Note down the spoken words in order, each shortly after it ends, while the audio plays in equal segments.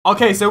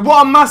Okay, so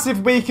what a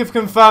massive week of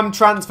confirmed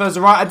transfers,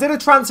 alright? I did a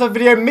transfer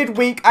video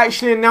midweek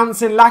actually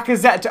announcing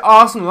Lacazette to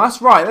Arsenal.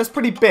 That's right, that's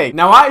pretty big.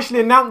 Now, I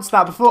actually announced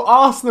that before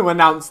Arsenal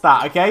announced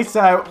that, okay?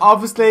 So,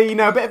 obviously, you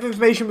know, a bit of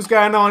information was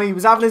going on. He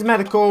was having his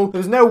medical. There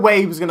was no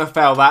way he was going to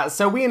fail that.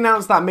 So, we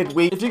announced that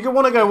midweek. If you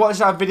want to go watch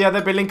that video,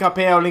 there'll be a link up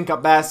here or link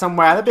up there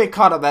somewhere. There'll be a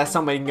card up there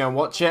somewhere you can go and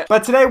watch it.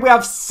 But today we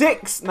have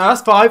six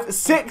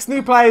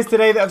new players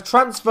today that have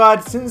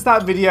transferred since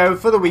that video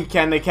for the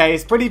weekend, okay?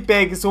 It's pretty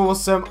big. It's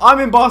awesome. I'm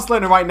in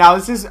Barcelona right now.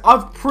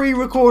 I've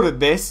pre-recorded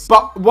this,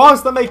 but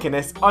whilst I'm making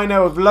this, I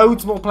know of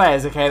loads more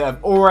players, okay, that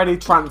have already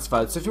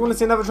transferred. So if you want to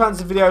see another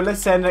transfer video,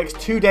 let's say in the next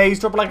 2 days,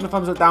 drop a like and a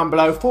thumbs up down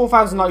below.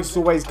 4,000 likes as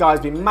always, guys,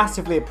 be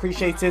massively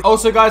appreciated.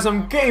 Also, guys,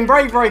 I'm getting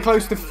very, very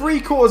close to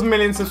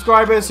 750,000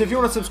 subscribers. So if you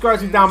want to subscribe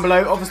to me down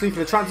below, obviously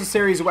for the transfer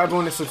series or whatever you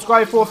want to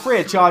subscribe for,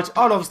 free of charge,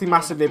 I'd obviously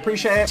massively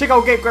appreciate it. Check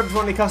out GetGripped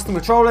for any custom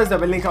controllers.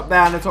 There'll be a link up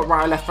there in the top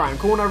right or left right hand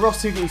corner.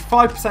 Rossihd get you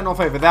 5%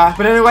 off over there.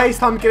 But anyway, it's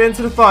time to get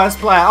into the first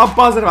player. I'm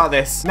buzzing about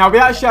this. Now, we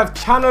actually have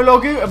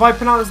Chanologu. If I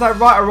pronounced that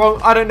right or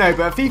wrong, I don't know.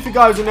 But FIFA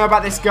guys will know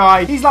about this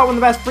guy. He's like one of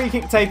the best free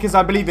kick takers,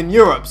 I believe, in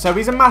Europe. So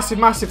he's a massive,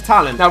 massive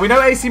talent. Now, we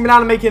know AC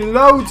Milan are making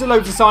loads of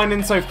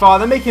signings so far.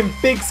 They're making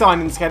big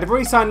signings, okay? They've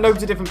already signed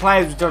loads of different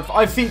players, which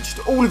I've featured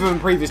all of them in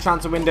previous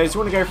transfer windows. If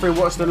you want to go through and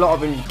watch a lot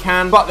of them, you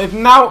can. But they've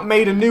now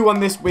made a new one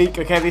this week,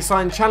 okay? They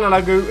signed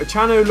Chanologu.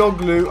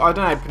 I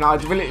don't know.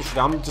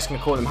 I'm just going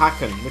to call him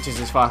Hakan, which is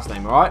his first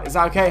name, all right? Is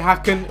that okay?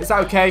 Hakan, is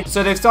that okay?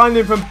 So they've signed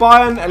him from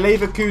Bayern,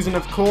 Leverkusen,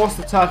 of course.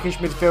 The Turkish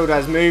midfielder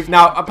has moved.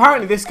 Now,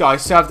 apparently this guy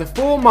served a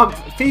 4-month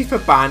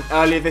FIFA ban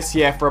earlier this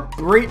year for a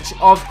breach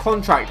of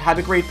contract, had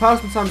agreed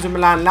personal terms with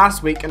Milan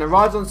last week and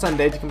arrived on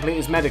Sunday to complete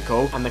his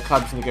medical, and the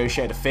club's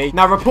negotiated a fee.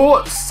 Now,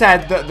 reports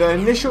said that the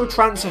initial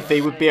transfer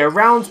fee would be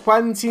around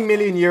 20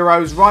 million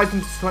euros, rising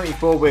to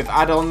 24 with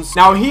add-ons.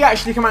 Now, he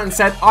actually came out and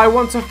said, I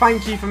want to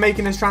thank you for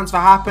making this transfer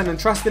happen and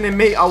trusting in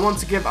me. I want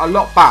to give a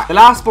lot back. The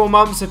last 4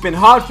 months have been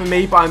hard for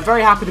me, but I'm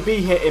very happy to be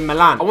here in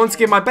Milan. I want to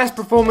give my best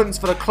performance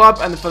for the club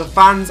and for the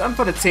fans and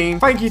for the team.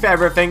 Thank you for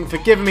everything, for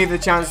giving me the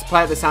chance to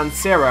play at the San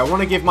Siro. I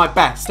want to give my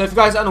best. So if you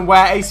guys are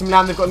unaware, AC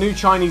Milan, they've got new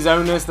Chinese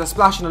owners. They're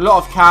splashing a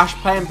lot of cash,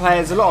 paying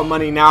players a lot of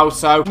money now.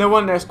 So no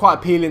wonder it's quite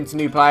appealing to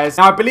new players.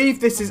 Now I believe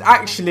this is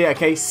actually,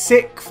 okay,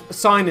 6th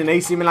signing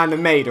AC Milan have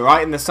made,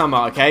 alright, in the summer,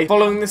 okay,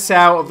 following the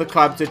sale of the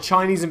club to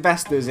Chinese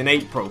investors in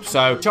April.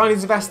 So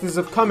Chinese investors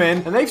have come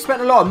in and they've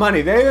spent a lot of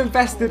money. They've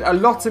invested a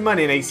lot of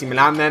money in AC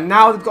Milan. Then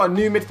now they've got a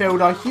new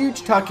midfielder,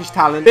 huge Turkish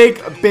talent, big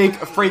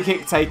free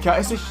kick taker.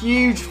 It's a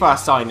huge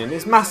first signing.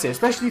 It's massive,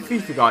 especially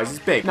FIFA guys.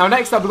 It's big. Now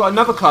next up we've got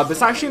another club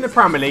that's actually in the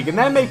Premier League and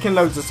they're making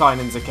loads of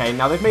signings, okay.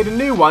 Now they've made a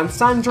new one,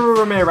 Sandro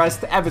Ramirez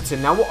to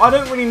Everton. Now I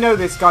don't really know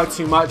this guy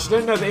too much. I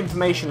don't know the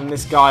information on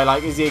this guy,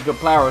 like is he a good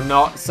player or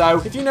not.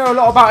 So if you know a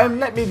lot about him,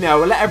 let me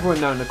know, or let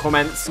everyone know in the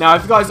comments. Now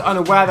if you guys are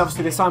unaware,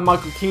 obviously they signed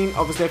Michael Keane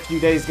obviously a few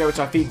days ago, which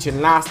I featured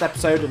in last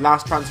episode, the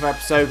last transfer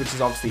episode, which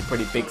is obviously a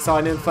pretty big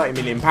signing, £30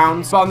 million.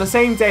 But on the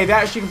same day they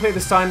actually completed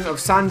the signing of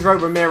Sandro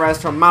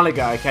Ramirez from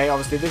Malaga, okay.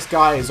 Obviously this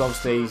guy is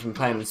he's been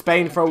playing in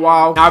Spain for a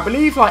while. Now I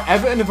believe like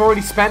Everton have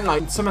already spent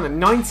like something like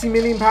 £90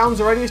 million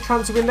already as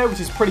transfer window, which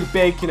is pretty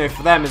big, you know,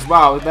 for them as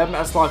well.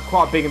 That's like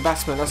quite a big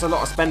investment. That's a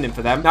lot of spending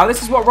for them. Now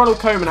this is what Ronald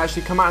Koeman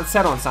actually come out and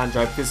said on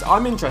Sandro, because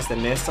I'm interested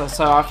in this,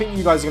 so I think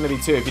you guys are going to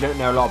be too if you don't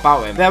know a lot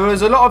about him. There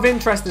was a lot of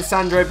interest in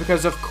Sandro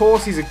because of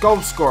course he's a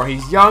goal scorer,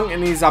 he's young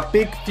and he's a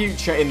big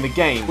future in the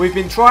game. We've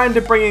been trying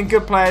to bring in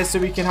good players so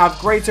we can have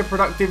greater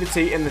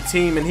productivity in the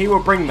team, and he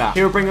will bring that.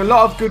 He will bring a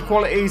lot of good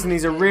qualities and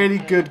he's a really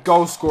good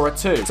goal scorer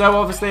too. So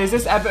obviously, is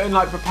this Everton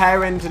like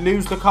preparing to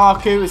lose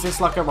Lukaku? Is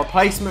this like a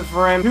replacement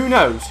for him? Who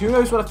knows? Who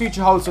knows what the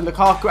future holds for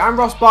Lukaku and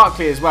Ross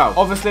Barkley as well?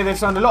 Obviously, they've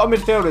signed a lot of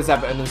midfielders,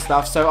 Everton and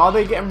stuff. So are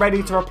they getting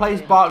ready to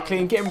replace Barkley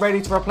and getting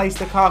ready to replace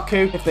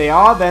Lukaku? If they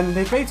are, then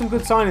they've made some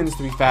good signings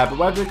to be fair. But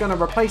whether they're going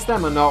to replace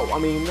them or not, I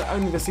mean,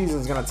 only the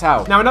season's going to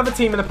tell. Now, another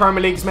team in the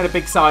Premier League has made a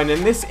big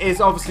signing. This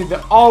is obviously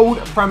the old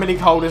Premier League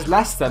holders,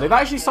 Leicester. They've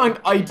actually signed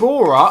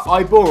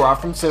Iborra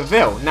from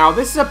Seville. Now,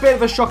 this is a bit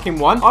of a shocking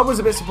one. I was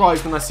a bit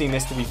surprised when I seen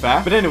this, to be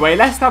fair. But anyway,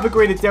 Leicester have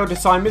agreed a deal to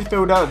sign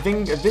midfielder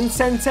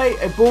Vicente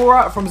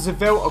Iborra from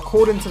Seville,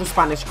 according to the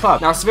Spanish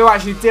club. Now, Seville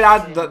actually did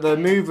add that the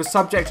move was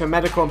subject to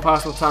medical and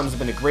personal terms have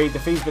been agreed. The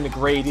fee's been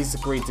agreed. He's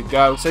agreed to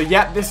go. So,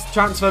 yeah, this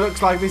transfer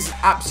looks like this is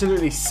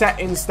absolutely set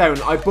in stone.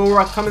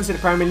 Iborra coming to the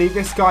Premier League.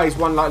 This guy has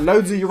won like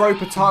loads of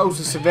Europa titles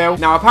for Seville.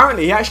 Now,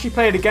 apparently, he actually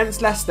played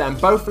against Leicester in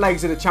both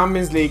legs of the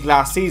Champions League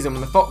last season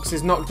when the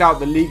Foxes knocked out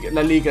the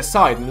La Liga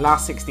side in the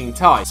last 16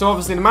 ties. So,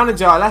 obviously, the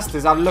manager at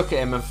Leicester's had a look at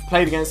him and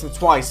played against him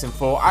twice and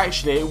thought,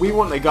 actually, we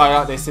want a guy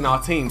like this in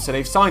our team. So,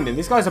 they've signed him.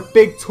 This guy's a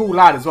big, tall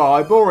lad as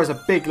well. Iborra is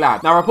a big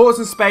lad. Now, reports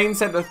in Spain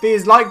said the fee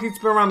is likely to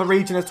be around the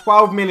region of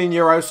 12 million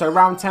euros, so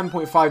around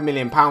 10.5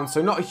 million pounds.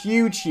 So, not a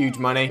huge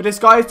money. But this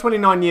guy is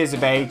 29 years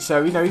of age,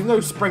 so, you know, he's no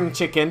spring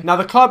chicken. Now,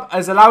 the club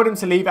has allowed him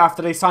to leave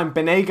after they signed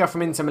Banega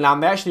from Inter Milan.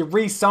 They actually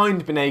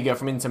re-signed Banega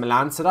from Inter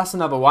Milan, so that's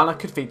another one I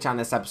could feature in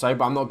this episode,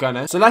 but I'm not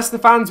gonna. So, Leicester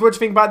fans, what do you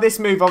think about this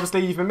move?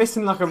 Obviously, you've been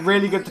missing like a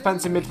really good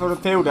defensive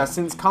midfielder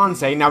since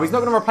Kante. Now, he's not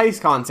going to replace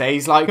Kante.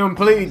 He's like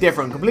completely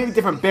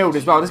different build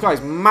as well. This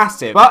guy's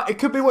massive. But it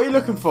could be what you're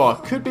looking for.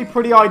 Could be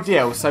pretty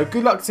ideal. So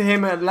good luck to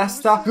him at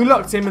Leicester. Good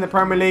luck to him in the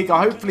Premier League.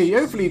 Hopefully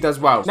he does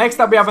well. Next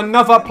up, we have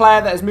another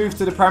player that has moved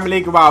to the Premier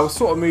League. Well,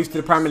 sort of moved to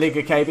the Premier League,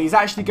 okay, but he's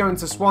actually going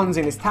to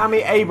Swansea. It's Tammy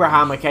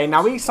Abraham, okay.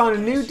 Now, he signed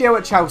a new deal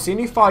at Chelsea, a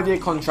new 5-year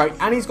contract,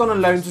 and he's gone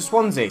on loan to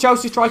Swansea.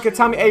 Chelsea striker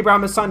Tammy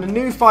Abraham has signed a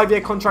new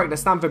 5-year contract at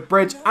Stamford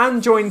Bridge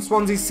and joined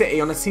Swansea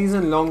City on a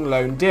season-long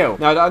loan deal.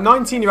 Now, the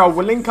 19-year-old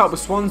will link up with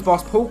Swans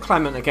boss Paul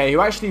Clement, okay,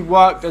 who actually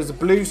worked as a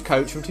Blues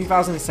coach from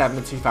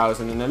 2007 to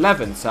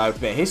 2011, so a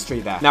bit of history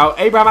there. Now,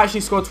 Abraham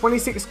actually scored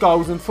 26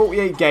 goals in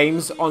 48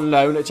 games on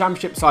loan at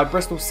Championship side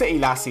Bristol City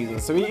last season,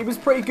 so he was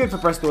pretty good for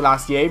Bristol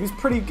last year.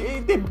 He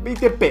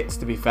did bits,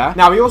 to be fair.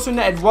 Now, he also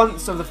netted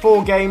once of the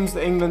 4 games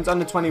that England's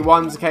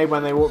under-21s, okay,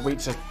 when they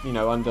reached,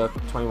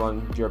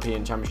 under-21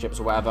 European Championships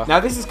or whatever. Now,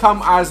 this has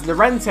come as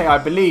Llorente, I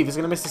believe, is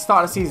going to miss the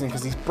start of the season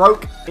because he's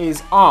broke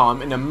his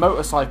arm in a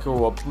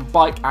motorcycle or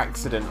bike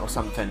accident or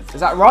something.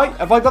 Is that right?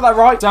 Have I got that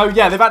right? So,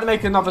 yeah, they've had to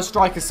make another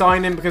striker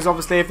signing because,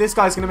 obviously, if this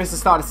guy's going to miss the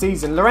start of the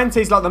season,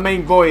 Llorente's like the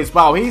main boy as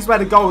well. He's where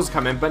the goals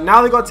come in, but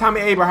now they've got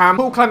Tammy Abraham.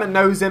 Paul Clement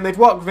knows him. They've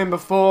worked with him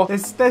before.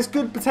 There's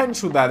good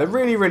potential there. There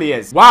really, really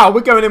is. Wow,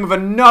 we're going in with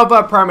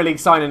another Premier League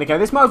signing, okay?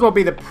 This might as well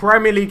be the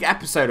Premier League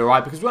episode, all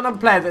right? Because we've got another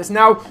player that's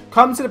now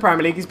come to the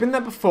Premier League. He's been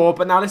there before,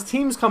 but now this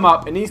team's come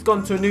up and he's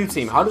gone to a new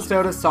team.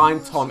 Huddersfield has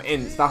signed Tom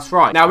Ince. That's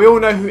right. Now, we all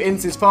know who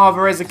Ince's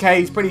father is, okay?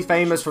 He's pretty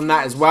famous from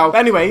that as well. But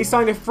anyway, he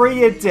signed a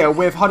 3-year deal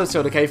with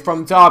Huddersfield, okay,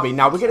 from Derby.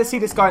 Now, we're going to see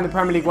this guy in the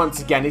Premier League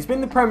once again. He's been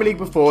in the Premier League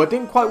before.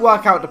 Didn't quite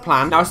work out the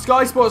plan. Now,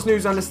 Sky Sports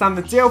News understand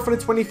the deal for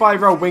the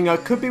 25-year-old winger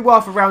could be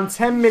worth around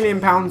 £10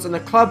 million, and the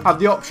club have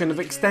the option of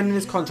extending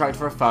his contract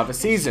for a further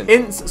season.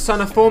 Ince,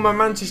 son of former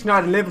Manchester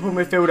United and Liverpool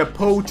midfielder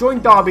Paul,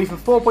 joined Derby for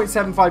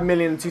 £4.75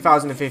 million in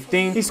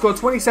 2015. He scored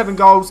 27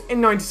 goals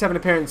in 97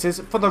 appearances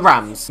for the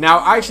Rams.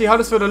 Now, actually,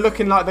 Huddersfield are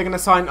looking like they're going to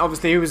sign,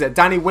 obviously, who was it?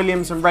 Danny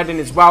Williams from Reading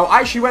as well.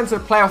 I actually went to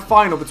the playoff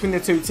final between the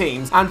two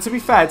teams, and to be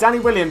fair, Danny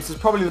Williams is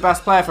probably the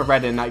best player for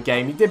Reading in that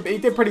game. He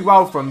did pretty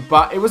well for him,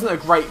 but it wasn't a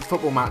great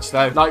football match,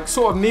 though. Like,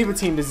 sort of neither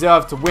team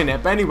deserved to win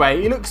it. But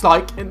anyway, it looks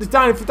like,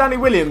 for Danny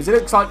Williams, it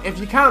looks like if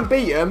you can't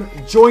beat him,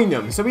 join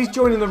them. So he's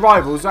joining the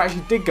rivals who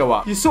actually did go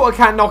up. You sort of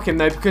can't knock him,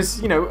 though,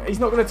 because, you know, he's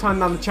not going to turn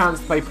down the chance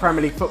to play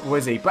Premier League football,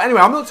 is he? But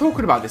anyway, I'm not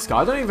talking about this guy.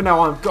 I don't even know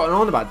why I'm gotten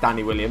on about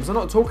Danny Williams. I'm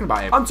not talking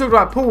about him. I'm talking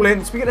about Paul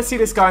Ince. We're going to see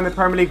this guy in the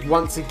Premier League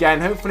once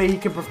again. Hopefully, he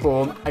can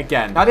perform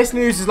again. Now, this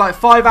news is like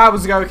 5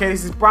 hours ago, okay?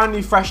 This is brand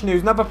new, fresh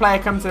news. Another player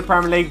coming to the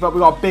Premier League, but we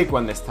got a big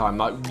one this time.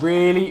 Like,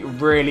 really,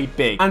 really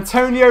big.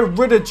 Antonio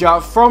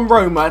Rudiger from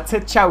Roma to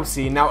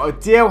Chelsea. Now, a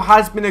deal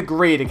has been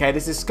agreed, okay?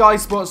 This is Sky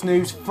Sports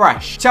News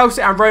fresh.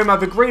 Chelsea and Roma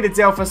have agreed a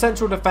deal for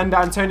central defender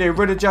Antonio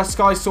Rudiger,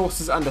 Sky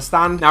sources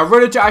understand. Now,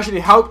 Rudiger actually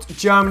helped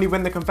Germany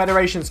win the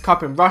Confederations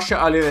Cup in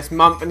Russia earlier this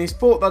month, and he's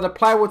thought that the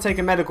player will take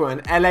a medical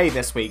in LA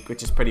this week,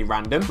 which is pretty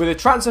random, with a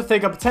transfer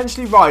figure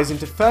potentially rising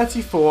to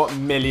 £34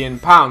 million.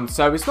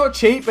 So it's not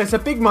cheap, it's a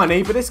big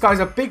money, but this guy's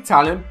a big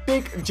talent,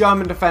 big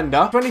German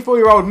defender.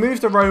 24-year-old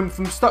moved to Rome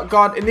from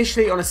Stuttgart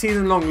initially on a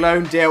season-long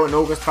loan deal in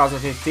August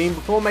 2015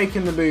 before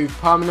making the move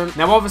permanent.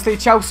 Now, obviously,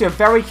 Chelsea are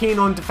very keen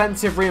on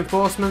defensive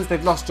reinforcements.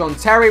 They've lost John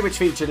Terry, which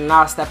featured in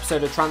last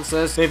episode of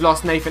transfers. They've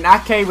lost Nathan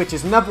Ake, which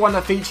is another one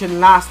that featured in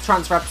last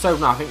transfer episode.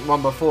 No, I think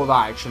one before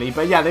that, actually.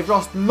 But yeah, they've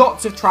lost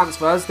lots of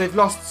transfers. They've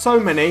lost so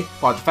many,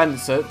 well,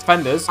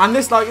 defenders. And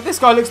this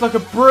guy looks like a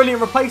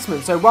brilliant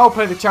replacement. So well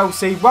played to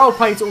Chelsea. Well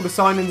played to all the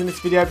signings in this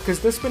video because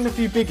there's been a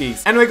few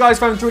biggies. Anyway, guys,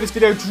 if you enjoyed this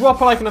video,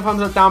 drop a like and a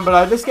thumbs up down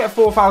below. Let's get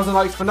 4,000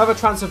 likes for another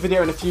transfer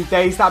video in a few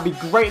days. That'd be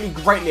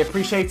greatly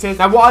appreciated.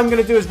 Now, what I'm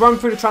going to do is run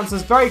through the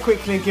transfers very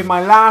quickly and give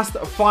my last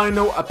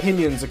final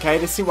opinions, okay?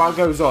 Let's see what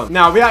goes on.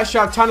 Now, we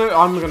actually have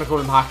I'm going to call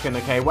him Hacken,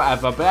 okay?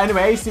 Whatever. But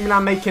anyway, AC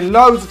Milan making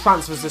loads of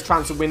transfers this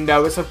transfer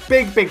window. It's a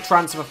big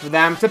transfer for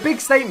them. It's a big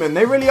statement.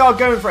 They really are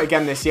going for it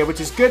again this year, which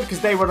is good because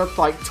they were the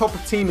top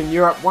team in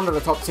Europe, one of the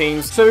top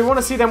teams. So we want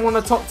to see them one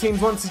of the top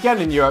teams once again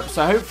in Europe.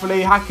 So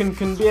hopefully Hacken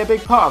can be a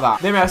big part of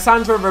that. Then we have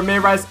Sandro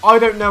Ramirez. I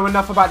don't know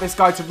enough about this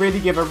guy to really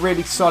give a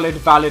really solid,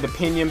 valid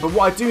opinion. But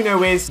what I do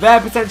know is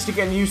they're potentially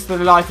getting used to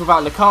the life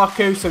without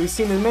Lukaku. So he's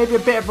seen as maybe a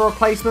bit of a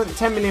replacement.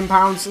 £10 million.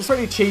 It's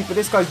really cheap, but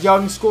this guy's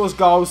young, scores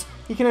goals.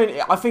 He can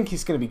only, I think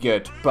he's going to be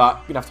good,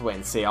 but we'd have to wait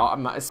and see.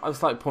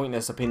 It's like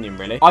pointless opinion,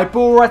 really.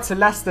 Ibora to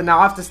Leicester now.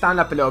 I have to stand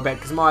up a little bit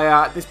because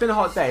it's been a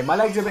hot day. My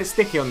legs are a bit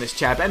sticky on this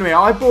chair. But anyway,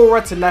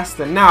 Ibora to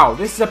Leicester now.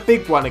 This is a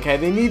big one, okay?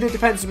 They need a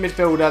defensive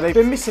midfielder. They've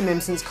been missing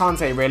him since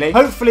Kante, really.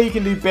 Hopefully, he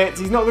can do bits.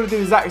 He's not going to do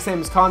the exact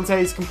same as Kante.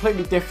 He's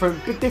completely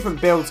different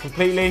builds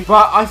completely.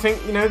 But I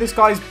think, you know, this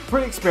guy's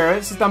pretty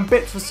experienced. He's done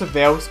bits for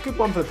Seville. It's a good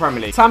one for the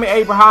Premier League. Tammy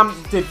Abraham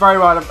did very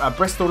well at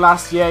Bristol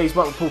last year. He's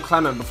worked with Paul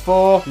Clement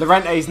before.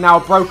 Llorente's now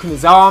broken his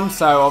his arm,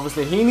 so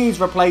obviously he needs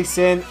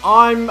replacing.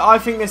 I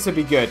think this would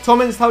be good.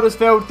 Tom Ince,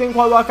 Huddersfield, didn't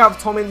quite work out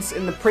for Tom Ince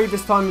in the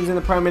previous time he was in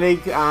the Premier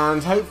League,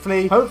 and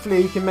hopefully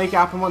he can make it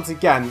happen once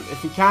again.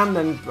 If he can,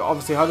 then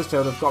obviously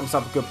Huddersfield have got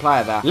himself a good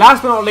player there.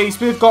 Last but not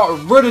least, we've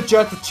got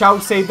Rudiger to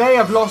Chelsea. They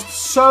have lost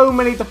so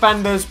many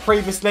defenders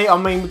previously.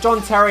 I mean,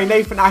 John Terry,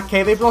 Nathan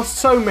Ake, they've lost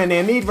so many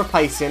and need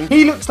replacing.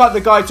 He looks like the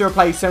guy to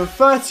replace him.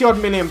 30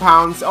 odd million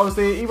pounds.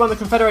 Obviously, he won the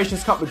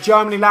Confederations Cup with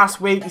Germany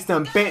last week. He's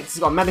done bits. He's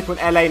got a medical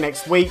in LA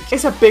next week.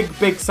 It's a big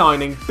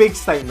signing. Big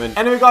statement.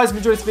 Anyway, guys, if you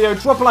enjoyed this video,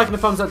 drop a like and a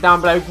thumbs up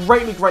down below.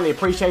 Greatly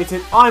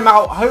appreciated. I'm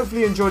out.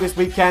 Hopefully you enjoyed this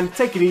weekend.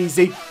 Take it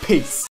easy. Peace.